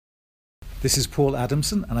This is Paul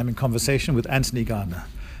Adamson, and I'm in conversation with Anthony Gardner.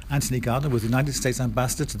 Anthony Gardner was the United States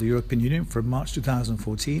Ambassador to the European Union from March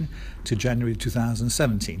 2014 to January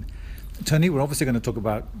 2017. Tony, we're obviously going to talk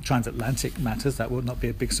about transatlantic matters. That will not be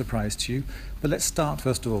a big surprise to you. But let's start,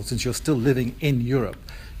 first of all, since you're still living in Europe.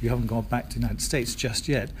 You haven't gone back to the United States just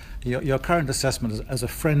yet. Your current assessment as a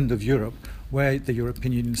friend of Europe, where the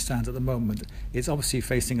European Union stands at the moment, it's obviously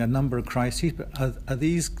facing a number of crises. But are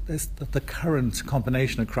these the current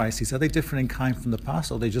combination of crises? Are they different in kind from the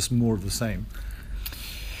past, or are they just more of the same?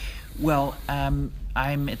 Well,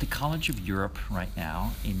 I'm at the College of Europe right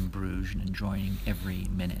now in Bruges and enjoying every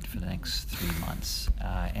minute for the next 3 months.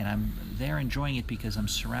 And I'm there enjoying it because I'm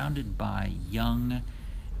surrounded by young,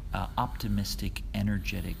 optimistic,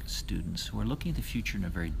 energetic students who are looking at the future in a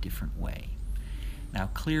very different way. Now,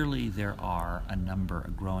 clearly there are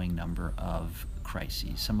a growing number of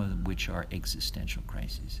crises, some of which are existential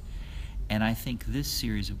crises. And I think this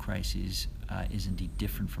series of crises is indeed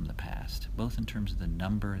different from the past, both in terms of the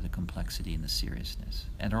number, the complexity, and the seriousness,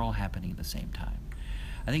 and are all happening at the same time.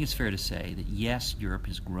 I think it's fair to say that, yes, Europe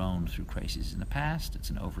has grown through crises in the past. It's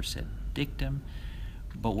an oversaid dictum.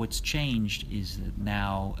 But what's changed is that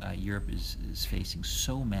now Europe is facing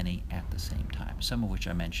so many at the same time, some of which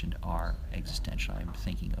I mentioned are existential. I'm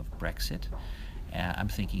thinking of Brexit. I'm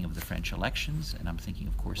thinking of the French elections, and I'm thinking,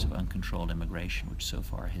 of course, of uncontrolled immigration, which so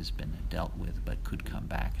far has been dealt with but could come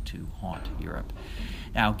back to haunt Europe.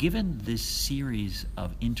 Now, given this series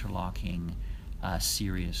of interlocking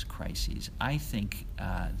serious crises, I think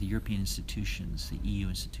the European institutions, the EU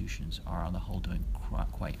institutions, are on the whole doing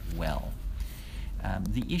quite well.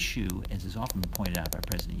 The issue, as is often pointed out by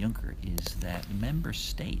President Juncker, is that member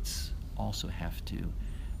states also have to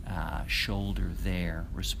shoulder their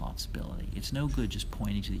responsibility. It's no good just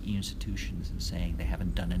pointing to the EU institutions and saying they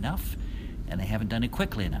haven't done enough and they haven't done it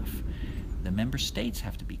quickly enough. The member states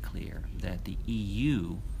have to be clear that the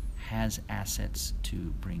EU has assets to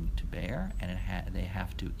bring to bear, and they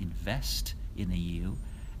have to invest in the EU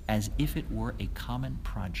as if it were a common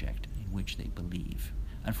project in which they believe.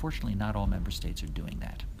 Unfortunately, not all member states are doing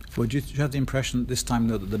that. Well, do you have the impression this time,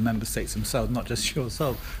 though, that the member states themselves, not just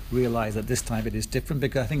yourself, realize that this time it is different?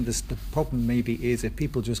 Because I think the problem maybe is if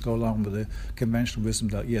people just go along with the conventional wisdom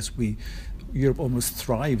that, yes, Europe almost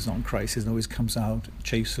thrives on crisis and always comes out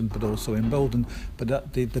chastened but also emboldened.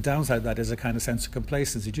 But the downside of that is a kind of sense of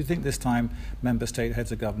complacency. Do you think this time member state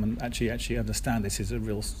heads of government actually understand this is a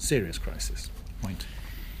real serious crisis point?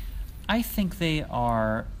 I think they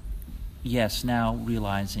are, yes, now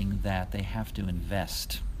realizing that they have to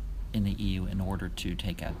invest in the EU in order to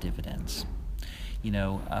take out dividends. You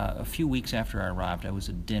know, a few weeks after I arrived, I was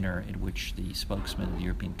at dinner at which the spokesman of the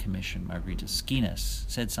European Commission, Margaritis Schinas,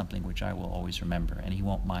 said something which I will always remember, and he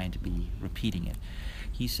won't mind me repeating it.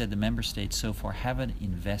 He said the member states so far haven't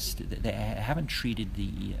treated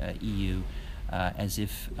the EU as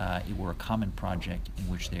if it were a common project in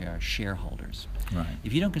which they are shareholders. Right.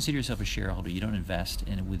 If you don't consider yourself a shareholder, you don't invest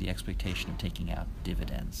in it with the expectation of taking out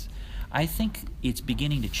dividends. I think it's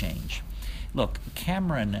beginning to change. Look,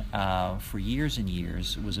 Cameron, for years and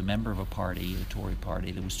years, was a member of a party, the Tory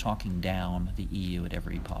party, that was talking down the EU at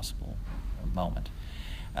every possible moment.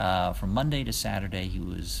 From Monday to Saturday, he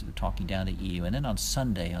was talking down the EU, and then on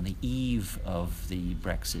Sunday, on the eve of the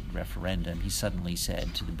Brexit referendum, he suddenly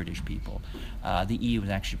said to the British people, the EU is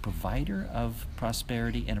actually a provider of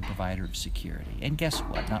prosperity and a provider of security. And guess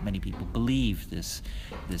what? Not many people believe this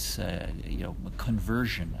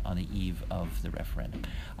conversion on the eve of the referendum.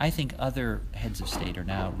 I think other heads of state are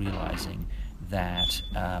now realizing that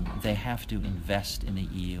they have to invest in the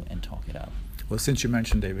EU and talk it up. Well, since you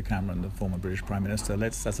mentioned David Cameron, the former British Prime Minister,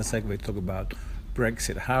 let's, as a segue, talk about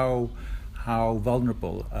Brexit. How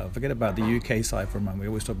vulnerable, forget about the UK side for a moment, we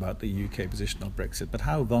always talk about the UK position on Brexit, but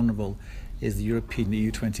how vulnerable is the European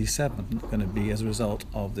EU 27 going to be as a result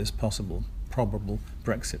of this probable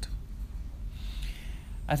Brexit?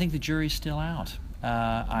 I think the jury's still out.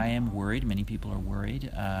 I am worried. Many people are worried.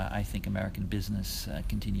 I think American business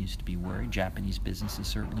continues to be worried. Japanese business is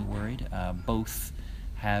certainly worried. Both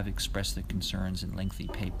have expressed their concerns in lengthy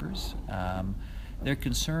papers. They're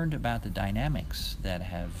concerned about the dynamics that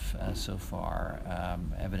have so far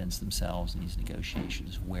evidenced themselves in these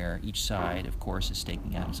negotiations, where each side, of course, is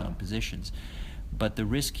staking out its own positions. But the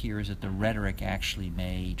risk here is that the rhetoric actually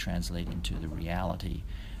may translate into the reality.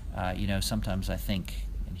 Sometimes I think,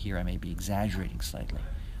 and here I may be exaggerating slightly,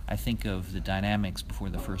 I think of the dynamics before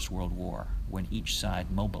the First World War, when each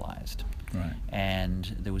side mobilized. Right. And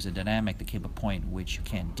there was a dynamic that came a point in which you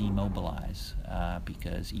can't demobilize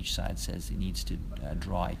because each side says it needs to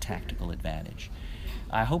draw a tactical advantage.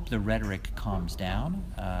 I hope the rhetoric calms down.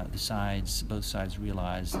 Both sides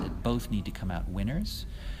realize that both need to come out winners.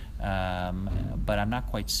 But I'm not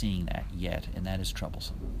quite seeing that yet, and that is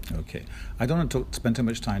troublesome. Okay. I don't want to spend too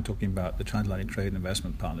much time talking about the Transatlantic Trade and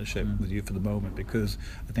Investment Partnership with you for the moment, because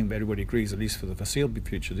I think everybody agrees, at least for the foreseeable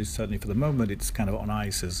future, at least certainly for the moment, it's kind of on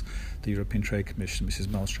ice, as the European Trade Commission, Mrs.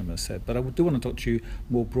 Malmström, has said. But I do want to talk to you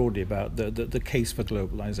more broadly about the case for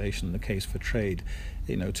globalization, the case for trade.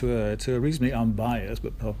 You know, to a reasonably unbiased,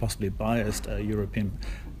 but possibly biased European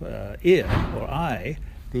ear or eye,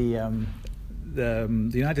 the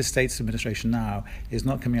United States administration now is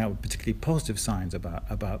not coming out with particularly positive signs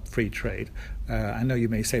about free trade. I know you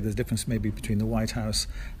may say there's a difference maybe between the White House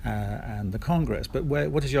and the Congress, but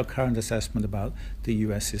what is your current assessment about the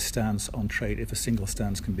US's stance on trade, if a single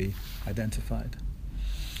stance can be identified?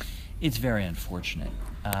 It's very unfortunate.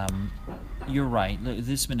 You're right.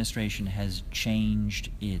 This administration has changed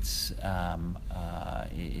its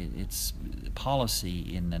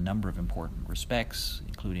policy in a number of important respects,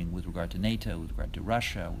 including with regard to NATO, with regard to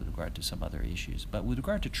Russia, with regard to some other issues. But with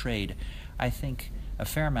regard to trade, I think a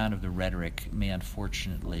fair amount of the rhetoric may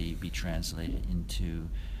unfortunately be translated into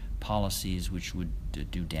policies which would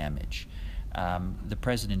do damage. The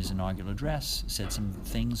president, in his inaugural address, said some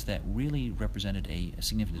things that really represented a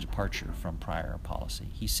significant departure from prior policy.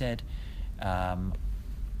 He said,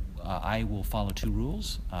 I will follow two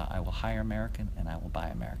rules. I will hire American and I will buy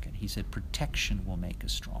American. He said protection will make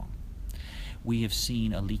us strong. We have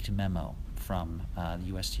seen a leaked memo from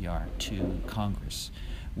the USTR to Congress,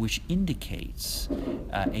 which indicates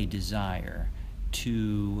a desire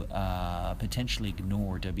to potentially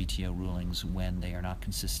ignore WTO rulings when they are not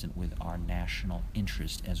consistent with our national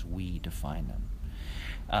interest as we define them.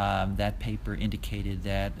 That paper indicated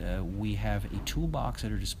that we have a toolbox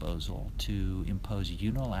at our disposal to impose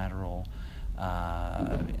unilateral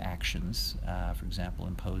actions, for example,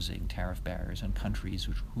 imposing tariff barriers on countries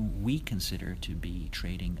whom we consider to be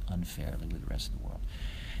trading unfairly with the rest of the world.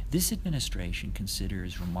 This administration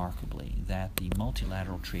considers remarkably that the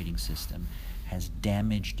multilateral trading system has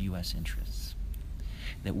damaged U.S. interests,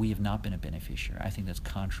 that we have not been a beneficiary. I think that's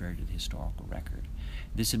contrary to the historical record.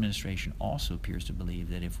 This administration also appears to believe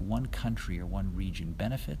that if one country or one region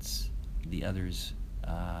benefits, the others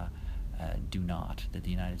do not, that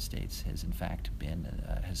the United States has in fact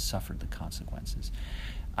has suffered the consequences.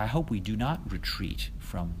 I hope we do not retreat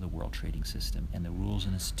from the world trading system and the rules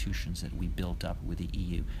and institutions that we built up with the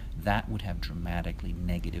EU. That would have dramatically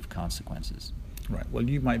negative consequences. Right. Well,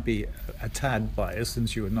 you might be a tad biased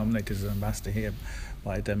since you were nominated as an ambassador here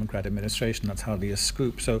by a Democrat administration. That's hardly a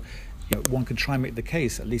scoop. So, one could try and make the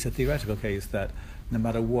case, at least a theoretical case, that no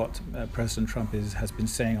matter what President Trump has been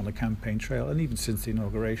saying on the campaign trail, and even since the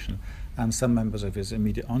inauguration, and some members of his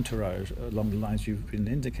immediate entourage along the lines you've been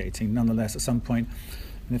indicating, nonetheless, at some point,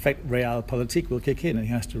 in effect, realpolitik will kick in, and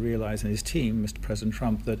he has to realize, and his team, Mr. President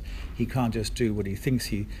Trump, that he can't just do what he thinks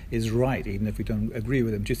he is right, even if we don't agree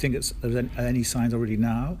with him. Do you think there's any signs already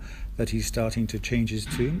now that he's starting to change his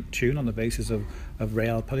tune on the basis of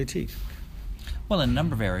realpolitik? Well, in a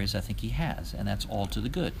number of areas, I think he has, and that's all to the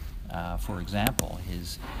good. For example,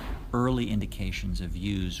 his early indications of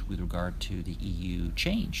views with regard to the EU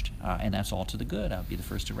changed, and that's all to the good. I'll be the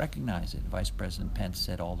first to recognize it. Vice President Pence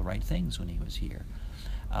said all the right things when he was here.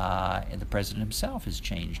 And the president himself has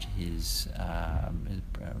changed his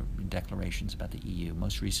declarations about the EU.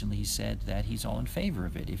 Most recently, he said that he's all in favor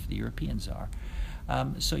of it if the Europeans are.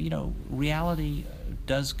 So, reality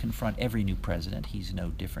does confront every new president. He's no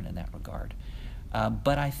different in that regard.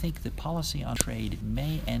 But I think the policy on trade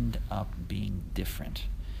may end up being different,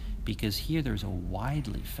 because here there's a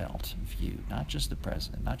widely felt view, not just the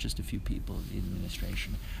president, not just a few people in the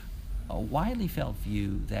administration, a widely felt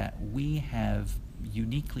view that we have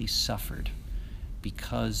uniquely suffered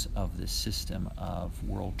because of the system of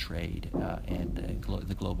world trade and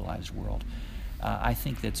the globalized world. I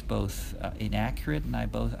think that's both inaccurate, and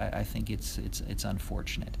I think it's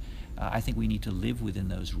unfortunate. I think we need to live within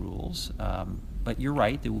those rules. But you're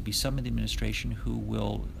right, there will be some in the administration who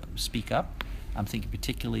will speak up. I'm thinking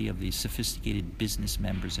particularly of the sophisticated business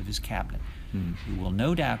members of his cabinet, who will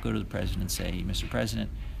no doubt go to the president and say, Mr. President,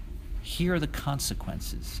 here are the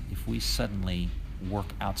consequences if we suddenly work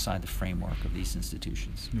outside the framework of these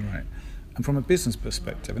institutions. Right. And from a business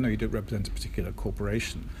perspective, I know you don't represent a particular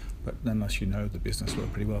corporation, but nonetheless you know the business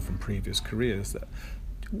world pretty well from previous careers.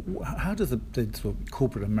 How does the sort of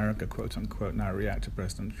corporate America, quote unquote, now react to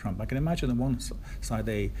President Trump? I can imagine on one side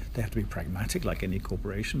they have to be pragmatic, like any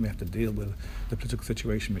corporation. We have to deal with the political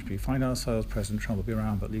situation in which we find ourselves. President Trump will be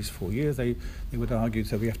around for at least 4 years. They would argue,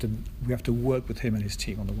 so we have to work with him and his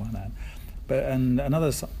team on the one hand. and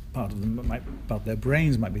another part of them part of their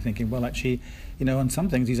brains might be thinking, well, actually, on some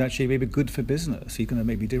things he's actually maybe good for business. He's going to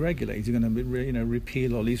maybe deregulate. He's going to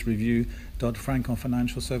repeal or at least review Dodd-Frank on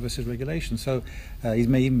financial services regulation. So he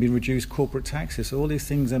may even be reduced corporate taxes. So all these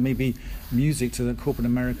things are maybe music to the corporate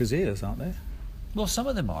America's ears, aren't they? Well, some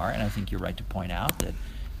of them are, and I think you're right to point out that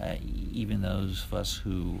even those of us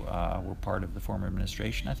who were part of the former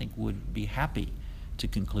administration, I think, would be happy to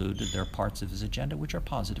conclude that there are parts of his agenda which are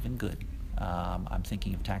positive and good. I'm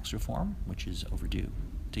thinking of tax reform, which is overdue,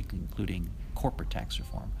 including corporate tax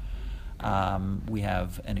reform. We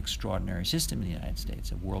have an extraordinary system in the United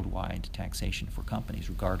States of worldwide taxation for companies,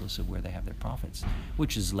 regardless of where they have their profits,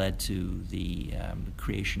 which has led to the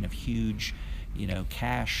creation of huge,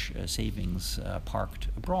 cash savings parked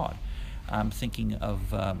abroad. I'm thinking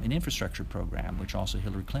of an infrastructure program, which also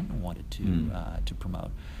Hillary Clinton wanted to promote.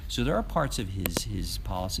 So there are parts of his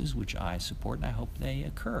policies which I support, and I hope they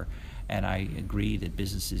occur. And I agree that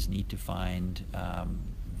businesses need to find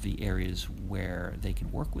the areas where they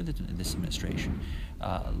can work with it in this administration.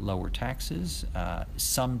 Lower taxes,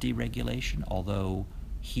 some deregulation, although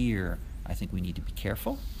here I think we need to be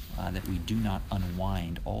careful that we do not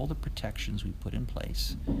unwind all the protections we put in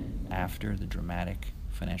place after the dramatic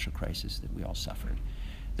financial crisis that we all suffered.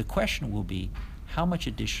 The question will be, how much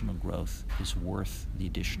additional growth is worth the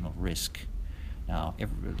additional risk? Now, a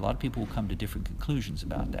lot of people will come to different conclusions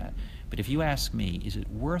about that. But if you ask me, is it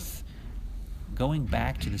worth going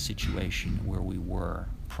back to the situation where we were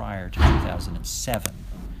prior to 2007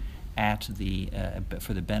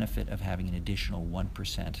 for the benefit of having an additional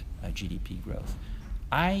 1% GDP growth?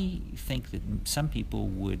 I think that some people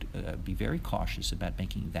would be very cautious about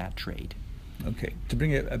making that trade. Okay, to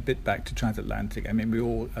bring it a bit back to transatlantic, I mean, we're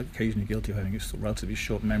all occasionally guilty of having relatively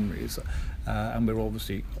short memories, and we're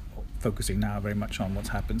obviously focusing now very much on what's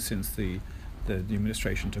happened since the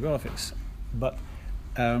administration took office. But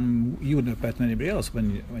you would know better than anybody else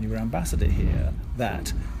when you were ambassador here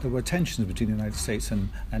that there were tensions between the United States and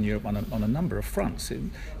Europe on a number of fronts.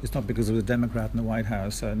 It's not because of the Democrat in the White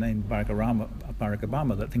House named Barack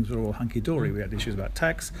Obama that things were all hunky-dory. We had issues about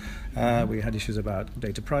tax, we had issues about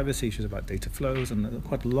data privacy, issues about data flows, and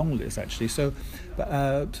quite a long list actually. So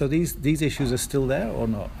these issues are still there or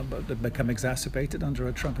not? But they become exacerbated under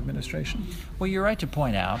a Trump administration? Well, you're right to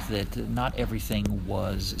point out that not everything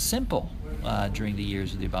was simple during the years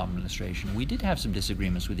of the Obama administration. We did have some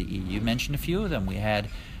disagreements with the EU. You mentioned a few of them. We had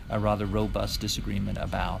a rather robust disagreement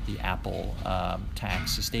about the Apple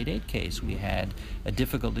tax state aid case. We had a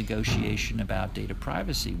difficult negotiation about data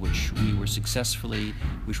privacy, which we were successful in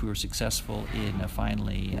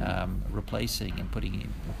finally replacing and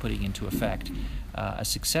putting into effect a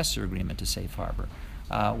successor agreement to Safe Harbor.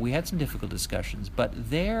 We had some difficult discussions, but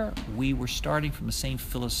there we were starting from the same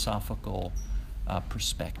philosophical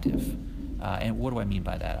perspective. And what do I mean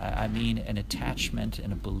by that? I mean an attachment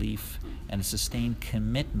and a belief and a sustained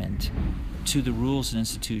commitment to the rules and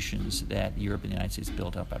institutions that Europe and the United States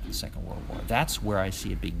built up after the Second World War. That's where I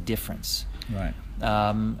see a big difference. Right.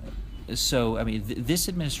 So, I mean, this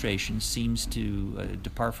administration seems to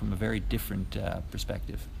depart from a very different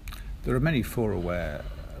perspective. There are many FORAware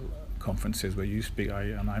conferences where you speak,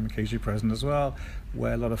 and I'm occasionally present as well,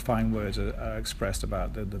 where a lot of fine words are expressed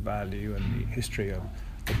about the value and the history of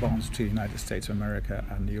the bonds between the United States of America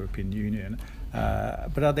and the European Union.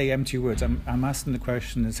 But are they empty words? I'm asking the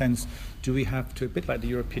question in the sense, do we have to, a bit like the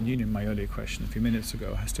European Union, my earlier question a few minutes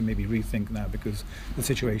ago, has to maybe rethink now because the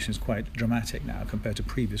situation is quite dramatic now compared to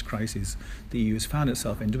previous crises the EU has found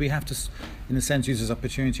itself in. Do we have to, in a sense, use this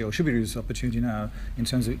opportunity, or should we use this opportunity now in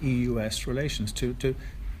terms of EU-US relations to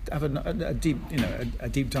have a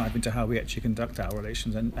deep dive into how we actually conduct our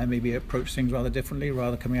relations and maybe approach things rather differently,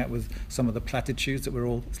 rather coming out with some of the platitudes that we're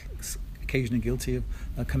all occasionally guilty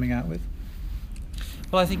of coming out with?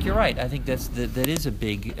 Well, I think you're right. I think that is a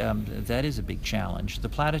big challenge. The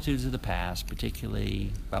platitudes of the past,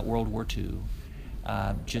 particularly about World War II,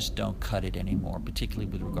 just don't cut it anymore, particularly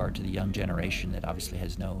with regard to the young generation that obviously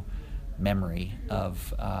has no memory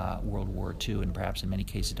of World War II and perhaps in many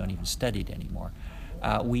cases don't even study it anymore.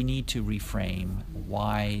 We need to reframe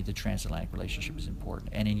why the transatlantic relationship is important.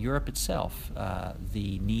 And in Europe itself,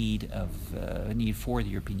 the need for the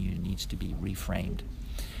European Union needs to be reframed.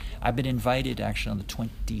 I've been invited actually on the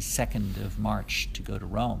 22nd of March to go to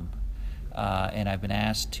Rome, and I've been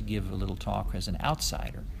asked to give a little talk as an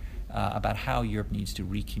outsider about how Europe needs to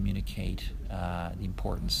recommunicate the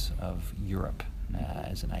importance of Europe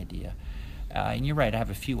as an idea. And you're right, I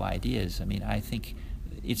have a few ideas. I mean, I think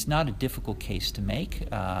it's not a difficult case to make.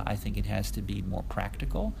 I think it has to be more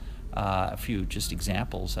practical. A few just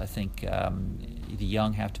examples. I think the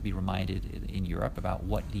young have to be reminded in Europe about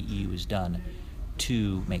what the EU has done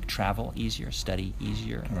to make travel easier, study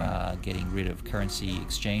easier, Right. Getting rid of currency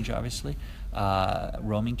exchange, obviously,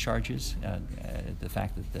 roaming charges, the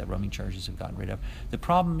fact that the roaming charges have gotten rid of. The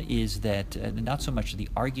problem is that, not so much the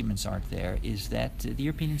arguments aren't there, is that the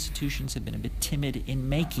European institutions have been a bit timid in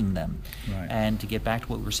making them. Right. And to get back to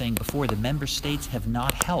what we were saying before, the member states have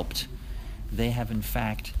not helped. They have, in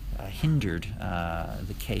fact, hindered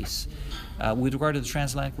the case. With regard to the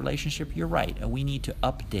transatlantic relationship, you're right. We need to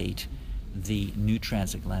update the new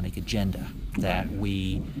transatlantic agenda that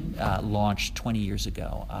we launched 20 years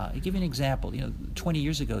ago. I'll give you an example. 20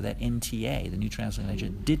 years ago, that NTA, the new transatlantic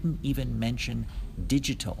agenda, didn't even mention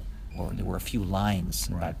digital, or there were a few lines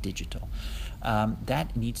about digital.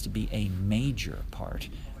 That needs to be a major part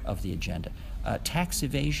of the agenda. Tax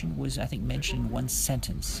evasion was, I think, mentioned in one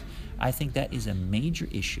sentence. I think that is a major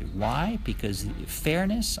issue. Why? Because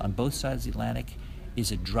fairness on both sides of the Atlantic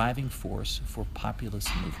is a driving force for populist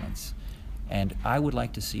movements. And I would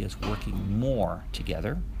like to see us working more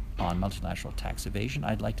together on multilateral tax evasion.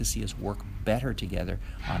 I'd like to see us work better together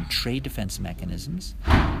on trade defense mechanisms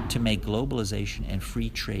to make globalization and free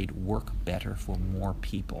trade work better for more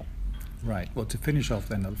people. Right. Well, to finish off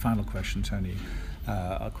then, the final question, Tony,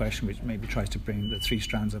 a question which maybe tries to bring the three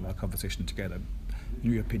strands of our conversation together: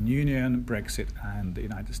 European Union, Brexit, and the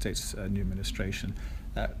United States new administration.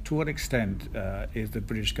 To what extent is the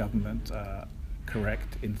British government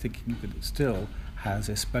correct in thinking that it still has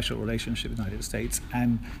a special relationship with the United States,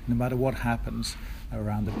 and no matter what happens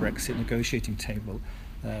around the Brexit negotiating table,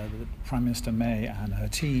 Prime Minister May and her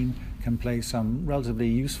team can play some relatively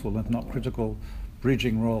useful and not critical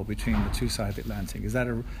bridging role between the two sides of the Atlantic? Is that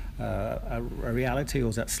a reality, or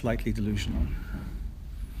is that slightly delusional?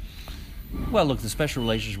 Well, look, the special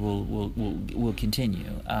relations will continue,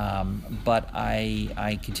 but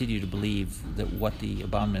I continue to believe that what the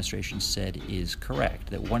Obama administration said is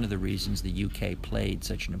correct, that one of the reasons the UK played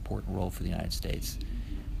such an important role for the United States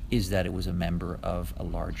is that it was a member of a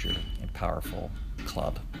larger and powerful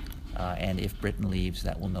club, and if Britain leaves,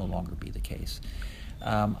 that will no longer be the case.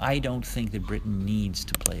 I don't think that Britain needs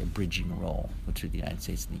to play a bridging role between the United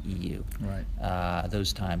States and the EU. Right.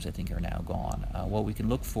 Those times, I think, are now gone. What we can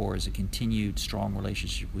look for is a continued strong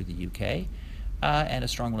relationship with the UK and a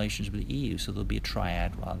strong relationship with the EU, so there'll be a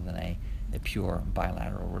triad rather than a pure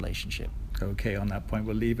bilateral relationship. Okay, on that point,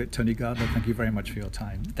 we'll leave it. Tony Gardiner, thank you very much for your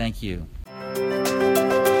time. Thank you.